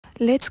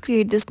Let's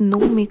create this no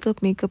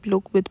makeup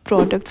look with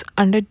products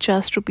under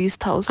just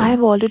 ₹1000. I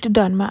have already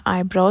done my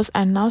eyebrows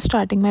and now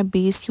starting my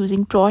base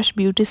using Praush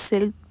Beauty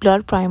Silk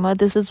Blur Primer.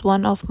 This is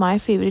one of my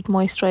favorite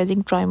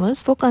moisturizing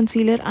primers. For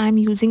concealer, I am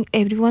using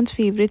everyone's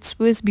favorite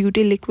Swiss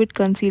Beauty Liquid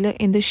Concealer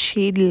in the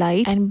shade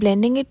Light and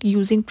blending it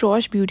using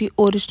Praush Beauty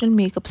Original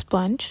Makeup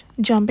Sponge.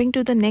 Jumping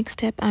to the next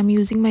step, I am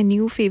using my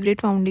new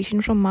favorite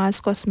foundation from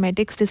Mars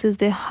Cosmetics. This is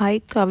the High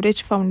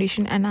Coverage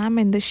Foundation and I am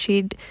in the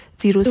shade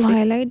 06. To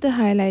highlight the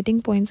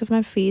highlighting points of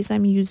my face, I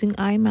am using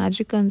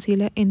Imagic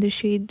Concealer in the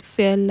shade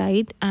Fair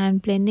Light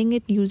and blending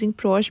it using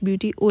Praush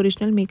Beauty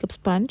Original Makeup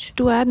Sponge.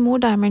 To add more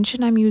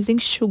dimension, I am using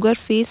Sugar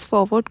Face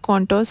Forward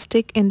Contour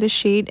Stick in the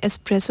shade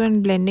Espresso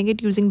and blending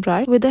it using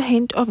brush with a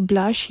hint of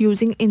blush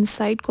using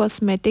Inside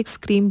Cosmetics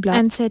Cream Blush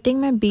and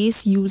setting my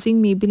base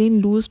using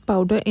Maybelline Loose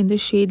Powder in the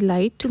shade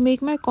Light. To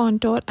make my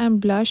contour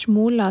and blush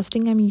more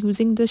lasting, I am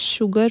using the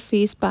Sugar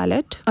Face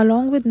palette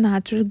along with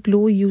Natural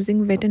Glow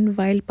using Wet n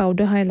Wild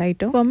Powder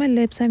Highlighter. For my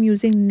lips, I am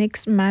using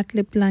NYX Matte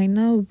Lip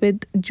Liner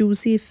with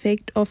Juicy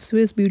Effect of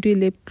Swiss Beauty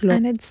Lip Gloss.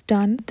 And it's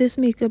done. This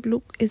makeup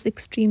look is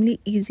extremely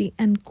easy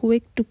and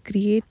quick to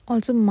create.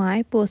 Also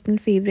my personal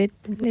favorite.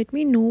 Let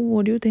me know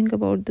what you think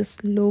about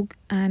this look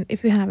and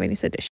if you have any suggestions.